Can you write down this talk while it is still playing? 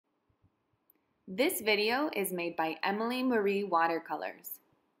This video is made by Emily Marie Watercolors.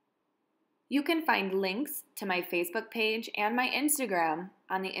 You can find links to my Facebook page and my Instagram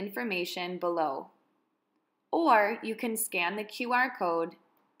on the information below. Or you can scan the QR code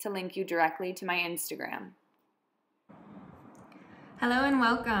to link you directly to my Instagram. Hello and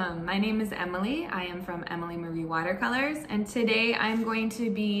welcome. My name is Emily. I am from Emily Marie Watercolors, and today I'm going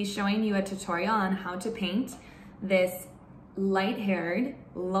to be showing you a tutorial on how to paint this light-haired,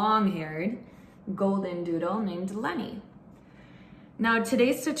 long-haired, golden doodle named Lenny. Now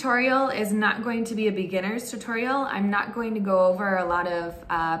today's tutorial is not going to be a beginner's tutorial. I'm not going to go over a lot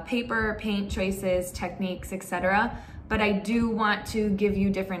of paper, paint choices, techniques, etc. But I do want to give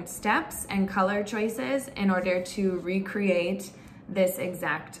you different steps and color choices in order to recreate this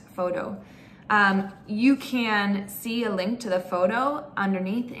exact photo. You can see a link to the photo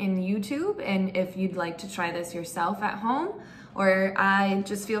underneath in YouTube, and if you'd like to try this yourself at home, or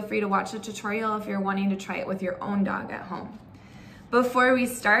just feel free to watch the tutorial if you're wanting to try it with your own dog at home. Before we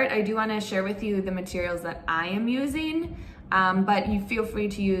start, I do want to share with you the materials that I am using, but you feel free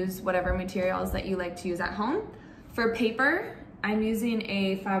to use whatever materials that you like to use at home. For paper, I'm using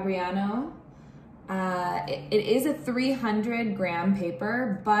a Fabriano. It is a 300 gram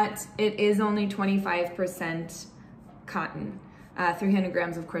paper, but it is only 25% cotton. 300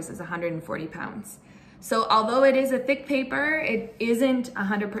 grams, of course, is 140 pounds. So although it is a thick paper, it isn't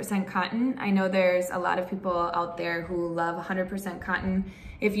 100% cotton. I know there's a lot of people out there who love 100% cotton.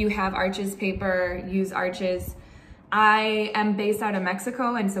 If you have Arches paper, use Arches. I am based out of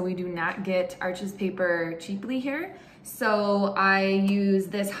Mexico, and so we do not get Arches paper cheaply here. So I use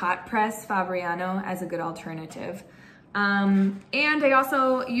this hot press Fabriano as a good alternative. And I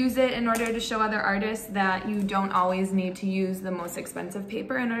also use it in order to show other artists that you don't always need to use the most expensive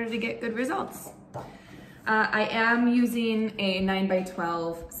paper in order to get good results. I am using a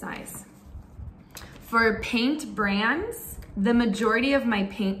 9x12 size. For paint brands, the majority of my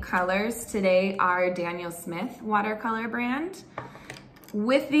paint colors today are Daniel Smith watercolor brand,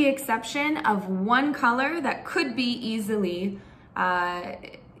 with the exception of one color that could be easily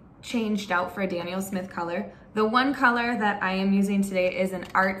changed out for a Daniel Smith color. The one color that I am using today is an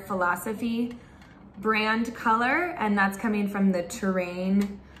Art Philosophy brand color, and that's coming from the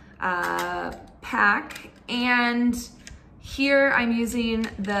Terrain pack. And here I'm using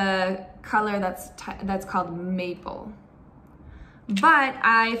the color that's called Maple. But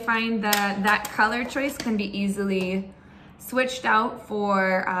I find that color choice can be easily switched out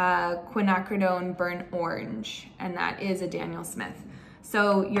for Quinacridone Burnt Orange, and that is a Daniel Smith.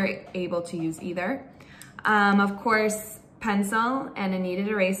 So you're able to use either. Of course, pencil and a kneaded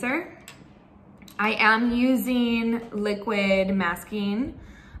eraser. I am using liquid masking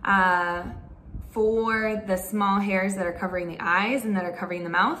for the small hairs that are covering the eyes and that are covering the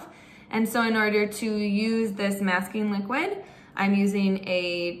mouth. And so in order to use this masking liquid, I'm using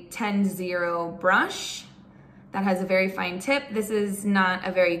a 10-0 brush that has a very fine tip. This is not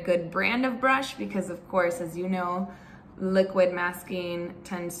a very good brand of brush because, of course, as you know, liquid masking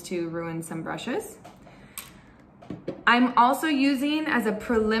tends to ruin some brushes. I'm also using, as a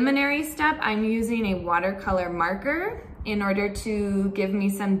preliminary step, I'm using a watercolor marker in order to give me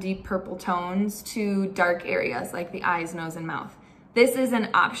some deep purple tones to dark areas like the eyes, nose, and mouth. This is an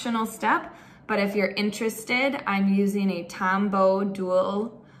optional step, but if you're interested, I'm using a Tombow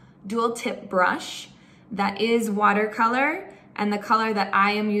dual tip brush that is watercolor, and the color that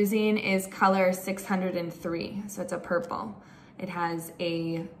I am using is color 603, so it's a purple. It has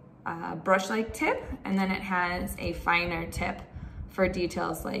a brush-like tip, and then it has a finer tip for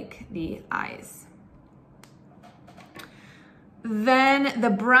details like the eyes. Then the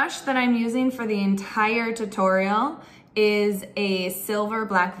brush that I'm using for the entire tutorial is a silver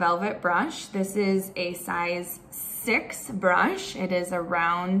black velvet brush. This is a size 6 brush. It is a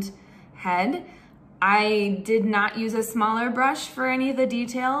round head. I did not use a smaller brush for any of the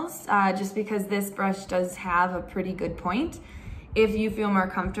details, just because this brush does have a pretty good point. If you feel more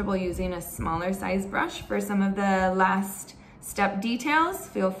comfortable using a smaller size brush for some of the last step details,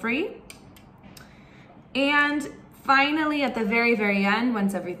 feel free. And finally, at the very, very end,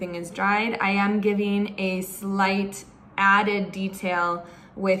 once everything is dried, I am giving a slight added detail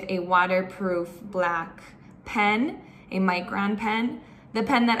with a waterproof black pen, a Micron pen. The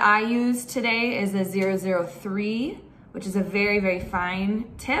pen that I use today is a 003, which is a very, very fine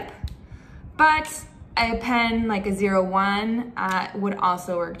tip, but a pen like a 01 would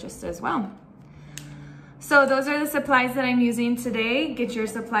also work just as well. So those are the supplies that I'm using today. Get your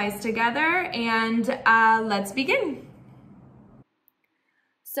supplies together and let's begin.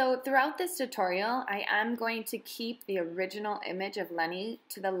 So throughout this tutorial, I am going to keep the original image of Lenny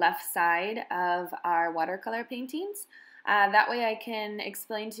to the left side of our watercolor paintings. That way I can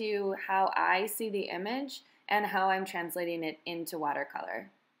explain to you how I see the image and how I'm translating it into watercolor.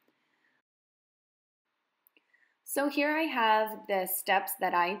 So here I have the steps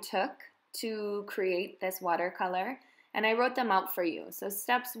that I took to create this watercolor, and I wrote them out for you. So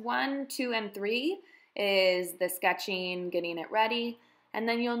steps 1, 2, and 3 is the sketching, getting it ready, and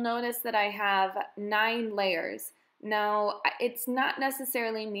then you'll notice that I have 9 layers. Now, it's not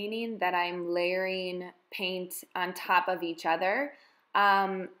necessarily meaning that I'm layering paint on top of each other,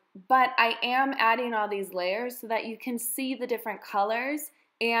 but I am adding all these layers so that you can see the different colors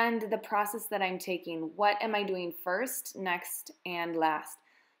and the process that I'm taking. What am I doing first, next, and last?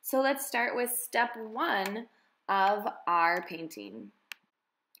 So let's start with step 1 of our painting.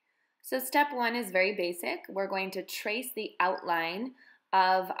 So step 1 is very basic. We're going to trace the outline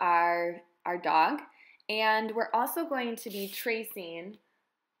of our dog, and we're also going to be tracing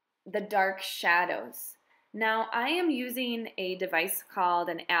the dark shadows. Now, I am using a device called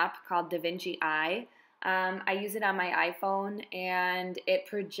an app called DaVinci Eye. I use it on my iPhone, and it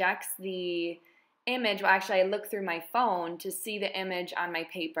projects the image. Well, actually, I look through my phone to see the image on my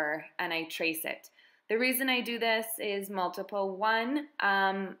paper, and I trace it. The reason I do this is multiple. One,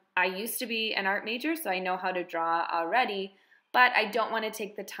 I used to be an art major, so I know how to draw already, but I don't want to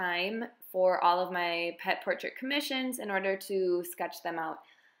take the time for all of my pet portrait commissions in order to sketch them out.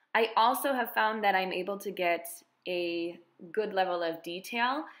 I also have found that I'm able to get a good level of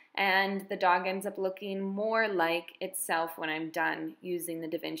detail, and the dog ends up looking more like itself when I'm done using the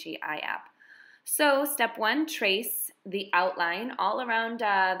DaVinci Eye app. So step 1, trace the outline all around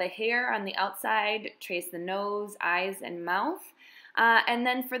the hair on the outside, trace the nose, eyes, and mouth. And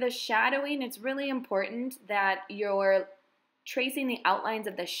then for the shadowing, it's really important that you're tracing the outlines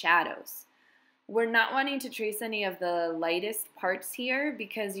of the shadows. We're not wanting to trace any of the lightest parts here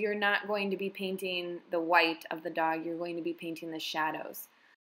because you're not going to be painting the white of the dog, you're going to be painting the shadows.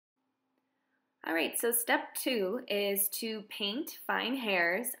 Alright, so step 2 is to paint fine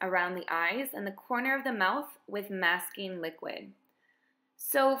hairs around the eyes and the corner of the mouth with masking liquid.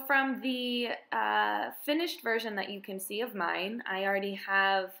 So from the finished version that you can see of mine, I already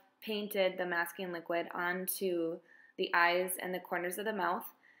have painted the masking liquid onto the eyes and the corners of the mouth.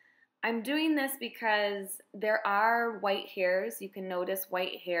 I'm doing this because there are white hairs, you can notice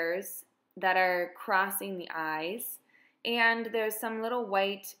white hairs that are crossing the eyes, and there's some little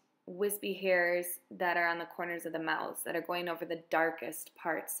white wispy hairs that are on the corners of the mouth that are going over the darkest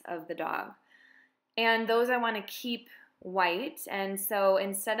parts of the dog. And those I want to keep white, and so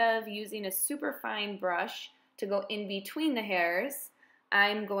instead of using a super fine brush to go in between the hairs,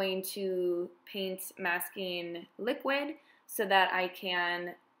 I'm going to paint masking liquid so that I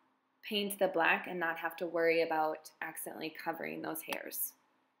can paint the black and not have to worry about accidentally covering those hairs.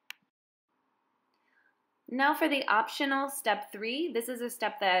 Now for the optional step 3, this is a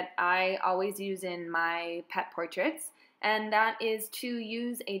step that I always use in my pet portraits, and that is to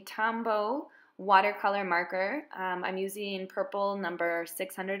use a Tombow watercolor marker. I'm using purple number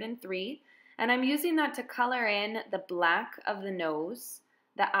 603, and I'm using that to color in the black of the nose,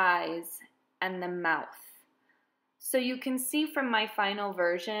 the eyes, and the mouth. So you can see from my final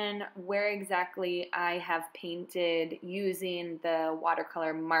version where exactly I have painted using the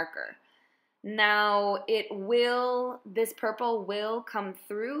watercolor marker. Now this purple will come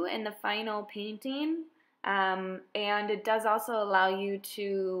through in the final painting, and it does also allow you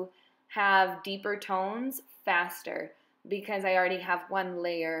to have deeper tones faster because I already have one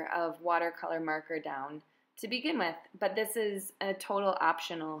layer of watercolor marker down to begin with, but this is a total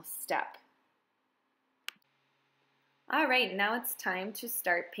optional step. Alright, now it's time to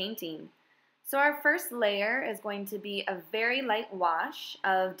start painting. So our first layer is going to be a very light wash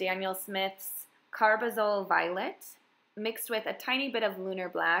of Daniel Smith's Carbazole Violet mixed with a tiny bit of Lunar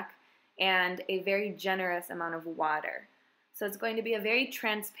Black and a very generous amount of water. So it's going to be a very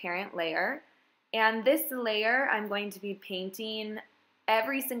transparent layer, and this layer I'm going to be painting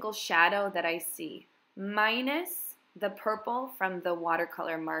every single shadow that I see, minus the purple from the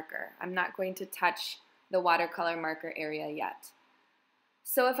watercolor marker. I'm not going to touch the watercolor marker area yet.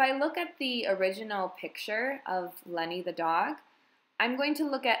 So if I look at the original picture of Lenny the dog, I'm going to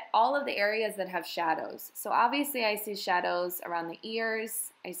look at all of the areas that have shadows. So obviously I see shadows around the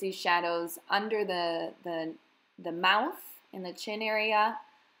ears, I see shadows under the mouth in the chin area,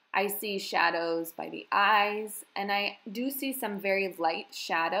 I see shadows by the eyes, and I do see some very light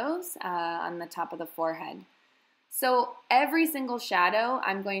shadows on the top of the forehead. So every single shadow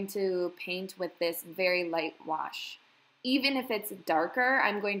I'm going to paint with this very light wash. Even if it's darker,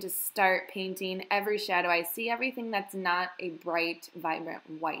 I'm going to start painting every shadow I see, everything that's not a bright, vibrant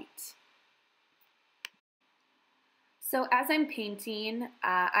white. So as I'm painting,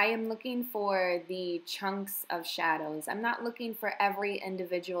 I am looking for the chunks of shadows. I'm not looking for every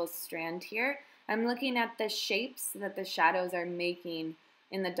individual strand here. I'm looking at the shapes that the shadows are making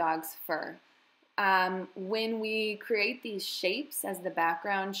in the dog's fur. When we create these shapes as the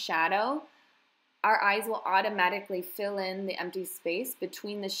background shadow, our eyes will automatically fill in the empty space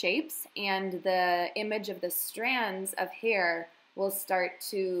between the shapes, and the image of the strands of hair will start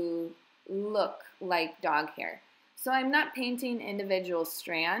to look like dog hair. So I'm not painting individual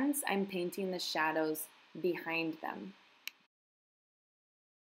strands, I'm painting the shadows behind them.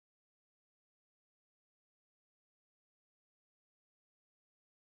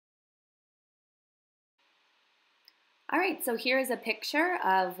 All right, so here is a picture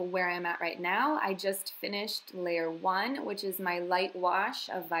of where I'm at right now. I just finished layer 1, which is my light wash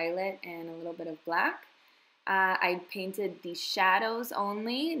of violet and a little bit of black. I painted the shadows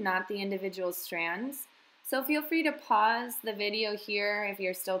only, not the individual strands. So feel free to pause the video here if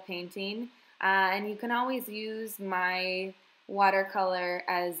you're still painting. And you can always use my watercolor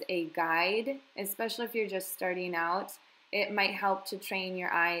as a guide, especially if you're just starting out. It might help to train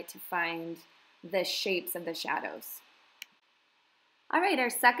your eye to find the shapes of the shadows. All right, our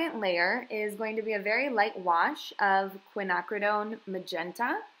second layer is going to be a very light wash of quinacridone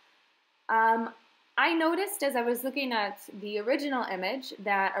magenta. I noticed as I was looking at the original image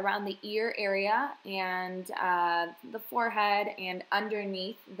that around the ear area and the forehead and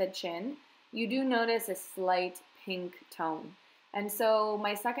underneath the chin, you do notice a slight pink tone. And so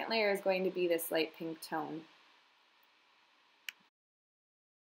my second layer is going to be this light pink tone.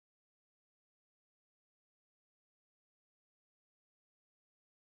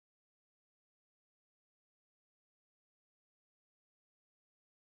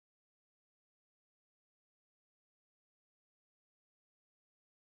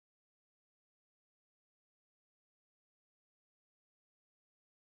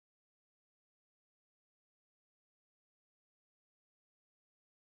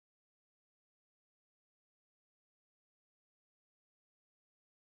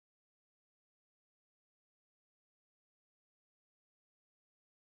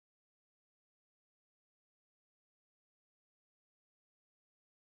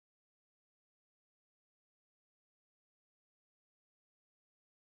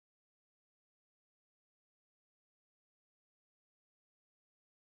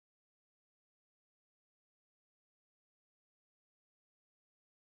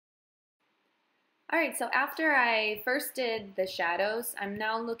 All right, so after I first did the shadows, I'm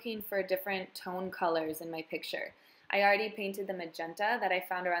now looking for different tone colors in my picture. I already painted the magenta that I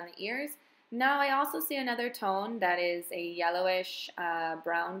found around the ears. Now I also see another tone that is a yellowish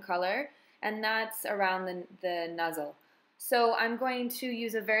brown color, and that's around the nozzle. So I'm going to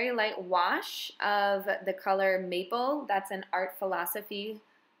use a very light wash of the color Maple. That's an Art Philosophy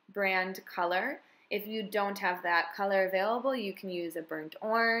brand color. If you don't have that color available, you can use a burnt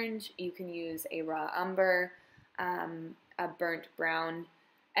orange, you can use a raw umber, a burnt brown,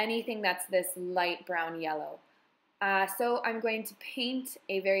 anything that's this light brown yellow. So I'm going to paint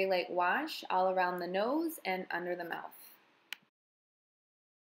a very light wash all around the nose and under the mouth.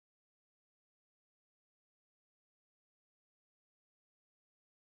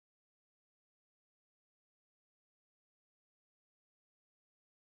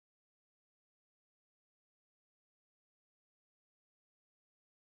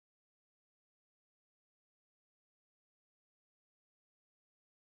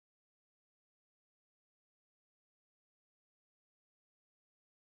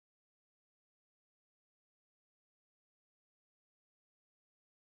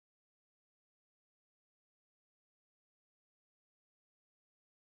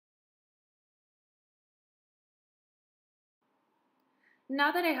 Now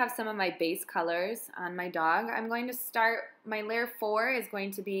that I have some of my base colors on my dog, I'm going to start, my layer 4 is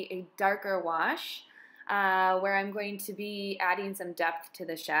going to be a darker wash where I'm going to be adding some depth to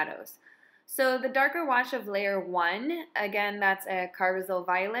the shadows. So the darker wash of layer 1, again that's a Carbazole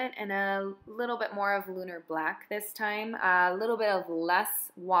Violet and a little bit more of Lunar Black this time, a little bit of less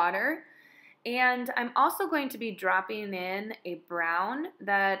water. And I'm also going to be dropping in a brown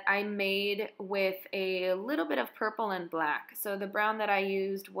that I made with a little bit of purple and black. So the brown that I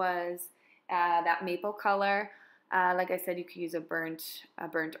used was that maple color. Like I said, you could use a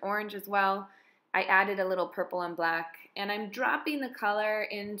burnt orange as well. I added a little purple and black, and I'm dropping the color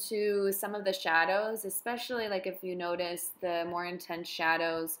into some of the shadows, especially like if you notice the more intense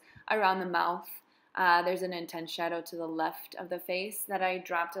shadows around the mouth. There's an intense shadow to the left of the face that I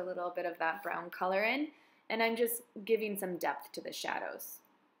dropped a little bit of that brown color in, and I'm just giving some depth to the shadows.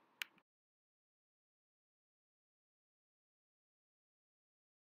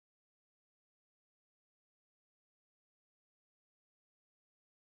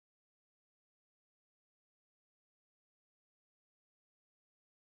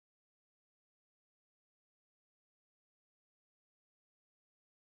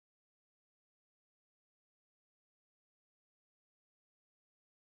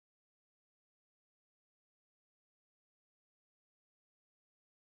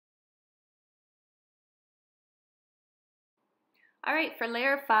 All right, for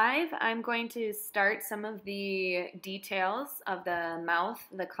layer 5, I'm going to start some of the details of the mouth,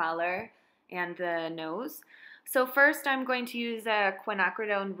 the collar, and the nose. So first I'm going to use a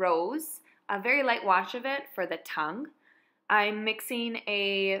quinacridone rose, a very light wash of it for the tongue. I'm mixing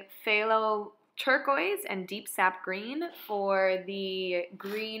a phthalo turquoise and deep sap green for the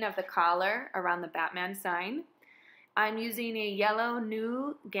green of the collar around the Batman sign. I'm using a yellow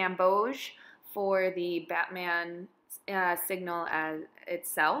new gamboge for the Batman signal as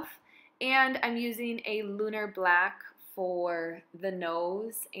itself. And I'm using a lunar black for the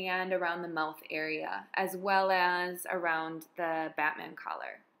nose and around the mouth area, as well as around the Batman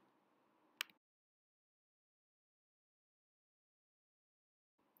collar.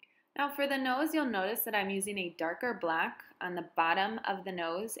 Now for the nose, you'll notice that I'm using a darker black on the bottom of the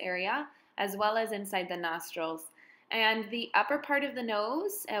nose area, as well as inside the nostrils. And the upper part of the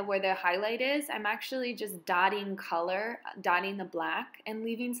nose, where the highlight is, I'm actually just dotting color, dotting the black, and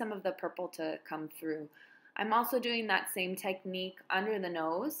leaving some of the purple to come through. I'm also doing that same technique under the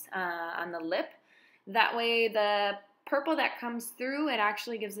nose, on the lip. That way the purple that comes through, it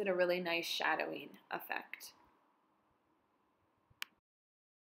actually gives it a really nice shadowing effect.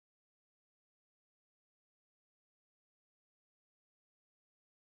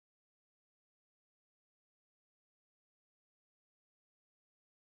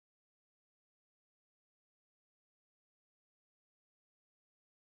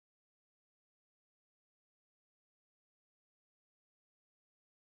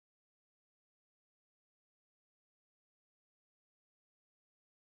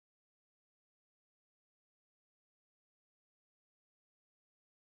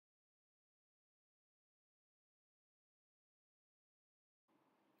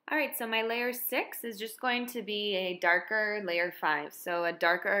 All right, so my layer 6 is just going to be a darker layer 5. So a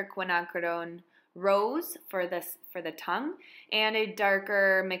darker quinacridone rose for the tongue, and a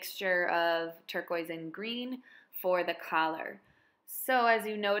darker mixture of turquoise and green for the collar. So as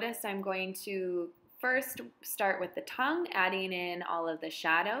you notice, I'm going to first start with the tongue, adding in all of the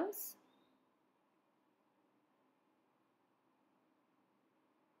shadows.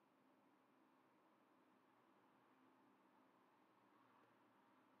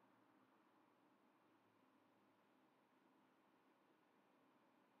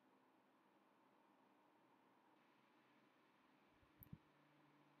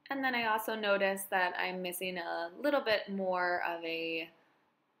 And then I also notice that I'm missing a little bit more of a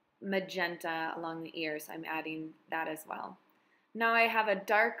magenta along the ear, so I'm adding that as well. Now I have a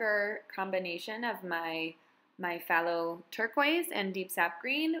darker combination of my phthalo turquoise and deep sap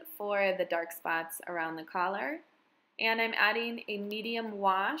green for the dark spots around the collar. And I'm adding a medium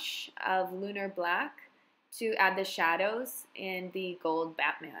wash of lunar black to add the shadows in the gold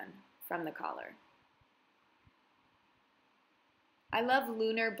Batman from the collar. I love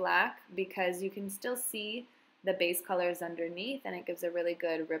lunar black because you can still see the base colors underneath, and it gives a really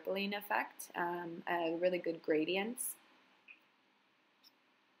good rippling effect, a really good gradients.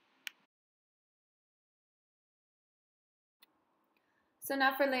 So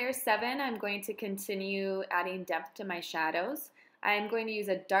now for layer 7, I'm going to continue adding depth to my shadows. I'm going to use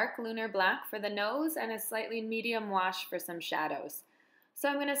a dark lunar black for the nose and a slightly medium wash for some shadows. So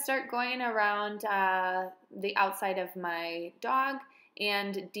I'm going to start going around the outside of my dog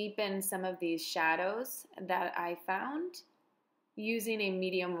and deepen some of these shadows that I found using a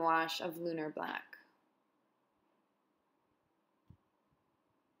medium wash of lunar black.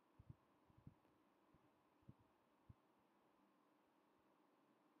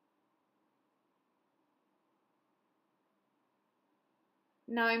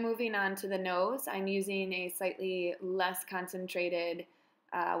 Now I'm moving on to the nose. I'm using a slightly less concentrated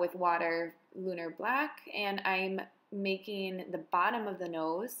with water lunar black, and I'm making the bottom of the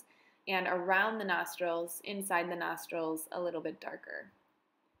nose and around the nostrils, inside the nostrils, a little bit darker.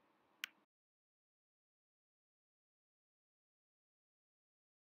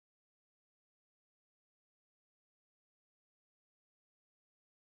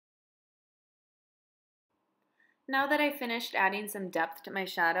 Now that I finished adding some depth to my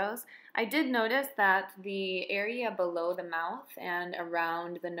shadows, I did notice that the area below the mouth and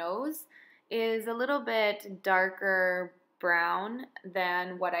around the nose is a little bit darker brown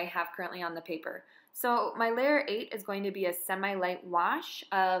than what I have currently on the paper. So my layer 8 is going to be a semi-light wash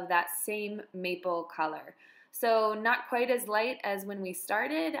of that same maple color. So not quite as light as when we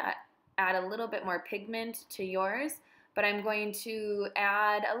started, add a little bit more pigment to yours, but I'm going to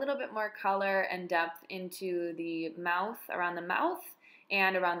add a little bit more color and depth into the mouth, around the mouth,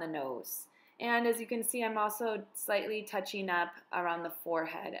 and around the nose. And as you can see, I'm also slightly touching up around the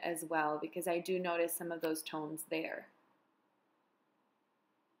forehead as well, because I do notice some of those tones there.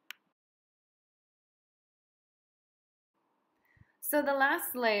 So the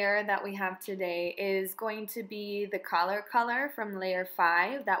last layer that we have today is going to be the collar color from layer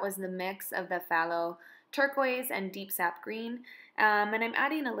 5. That was the mix of the phthalo turquoise and deep sap green. And I'm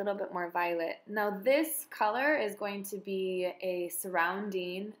adding a little bit more violet. Now this color is going to be a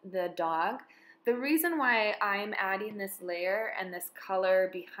surrounding the dog. The reason why I'm adding this layer and this color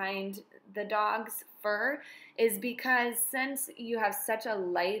behind the dog's fur is because since you have such a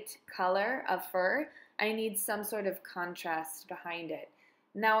light color of fur, I need some sort of contrast behind it.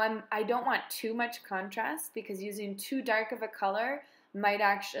 Now I don't want too much contrast because using too dark of a color might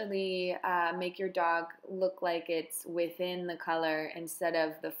actually make your dog look like it's within the color instead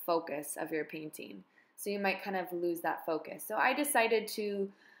of the focus of your painting. So you might kind of lose that focus. So I decided to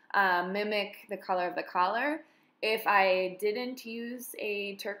mimic the color of the collar. If I didn't use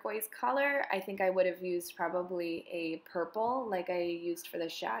a turquoise color, I think I would have used probably a purple like I used for the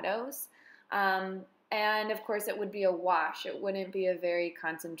shadows. And of course it would be a wash. It wouldn't be a very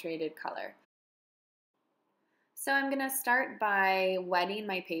concentrated color. So I'm going to start by wetting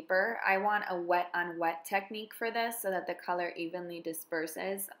my paper. I want a wet on wet technique for this so that the color evenly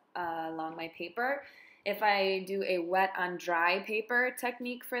disperses along my paper. If I do a wet on dry paper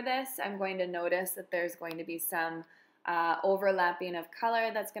technique for this, I'm going to notice that there's going to be some overlapping of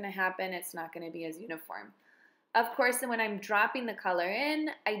color that's going to happen. It's not going to be as uniform. Of course, when I'm dropping the color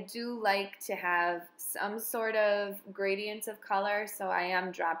in, I do like to have some sort of gradients of color, so I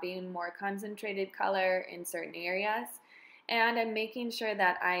am dropping more concentrated color in certain areas. And I'm making sure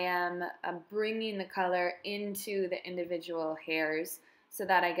that I am bringing the color into the individual hairs so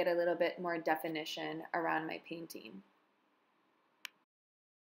that I get a little bit more definition around my painting.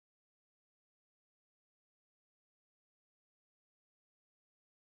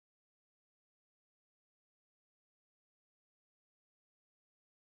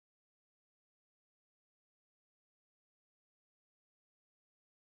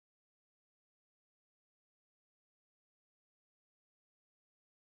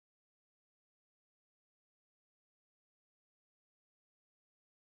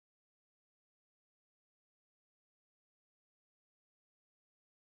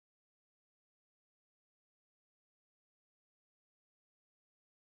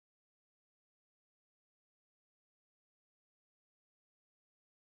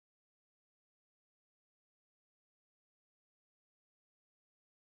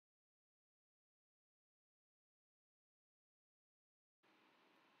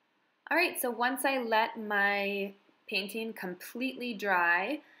 All right, so once I let my painting completely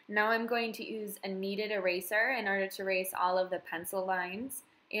dry, now I'm going to use a kneaded eraser in order to erase all of the pencil lines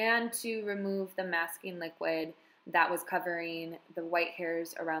and to remove the masking liquid that was covering the white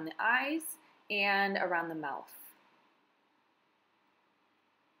hairs around the eyes and around the mouth.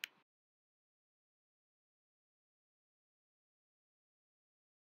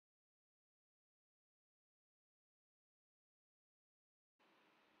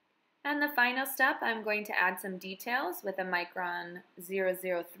 And the final step, I'm going to add some details with a Micron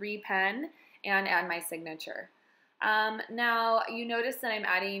 003 pen and add my signature. Now, you notice that I'm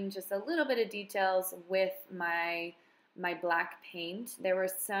adding just a little bit of details with my black paint. There were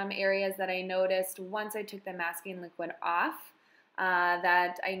some areas that I noticed once I took the masking liquid off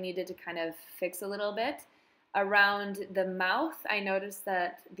that I needed to kind of fix a little bit. Around the mouth, I noticed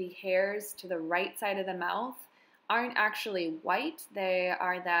that the hairs to the right side of the mouth aren't actually white. They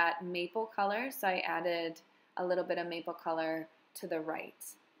are that maple color, so I added a little bit of maple color to the right.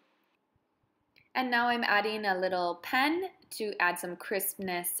 And now I'm adding a little pen to add some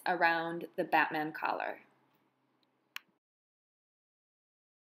crispness around the Batman collar.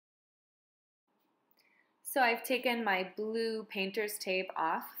 So I've taken my blue painter's tape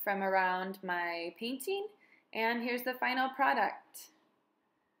off from around my painting, and here's the final product.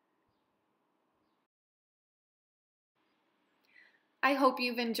 I hope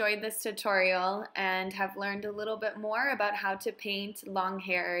you've enjoyed this tutorial and have learned a little bit more about how to paint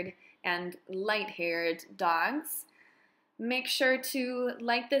long-haired and light-haired dogs. Make sure to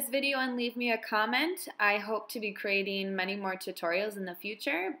like this video and leave me a comment. I hope to be creating many more tutorials in the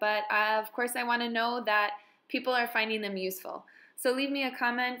future, but of course I want to know that people are finding them useful. So leave me a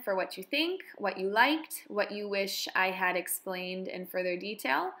comment for what you think, what you liked, what you wish I had explained in further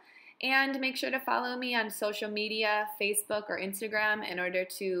detail, and make sure to follow me on social media, Facebook or Instagram, in order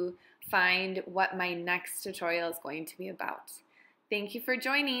to find what my next tutorial is going to be about. Thank you for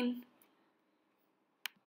joining.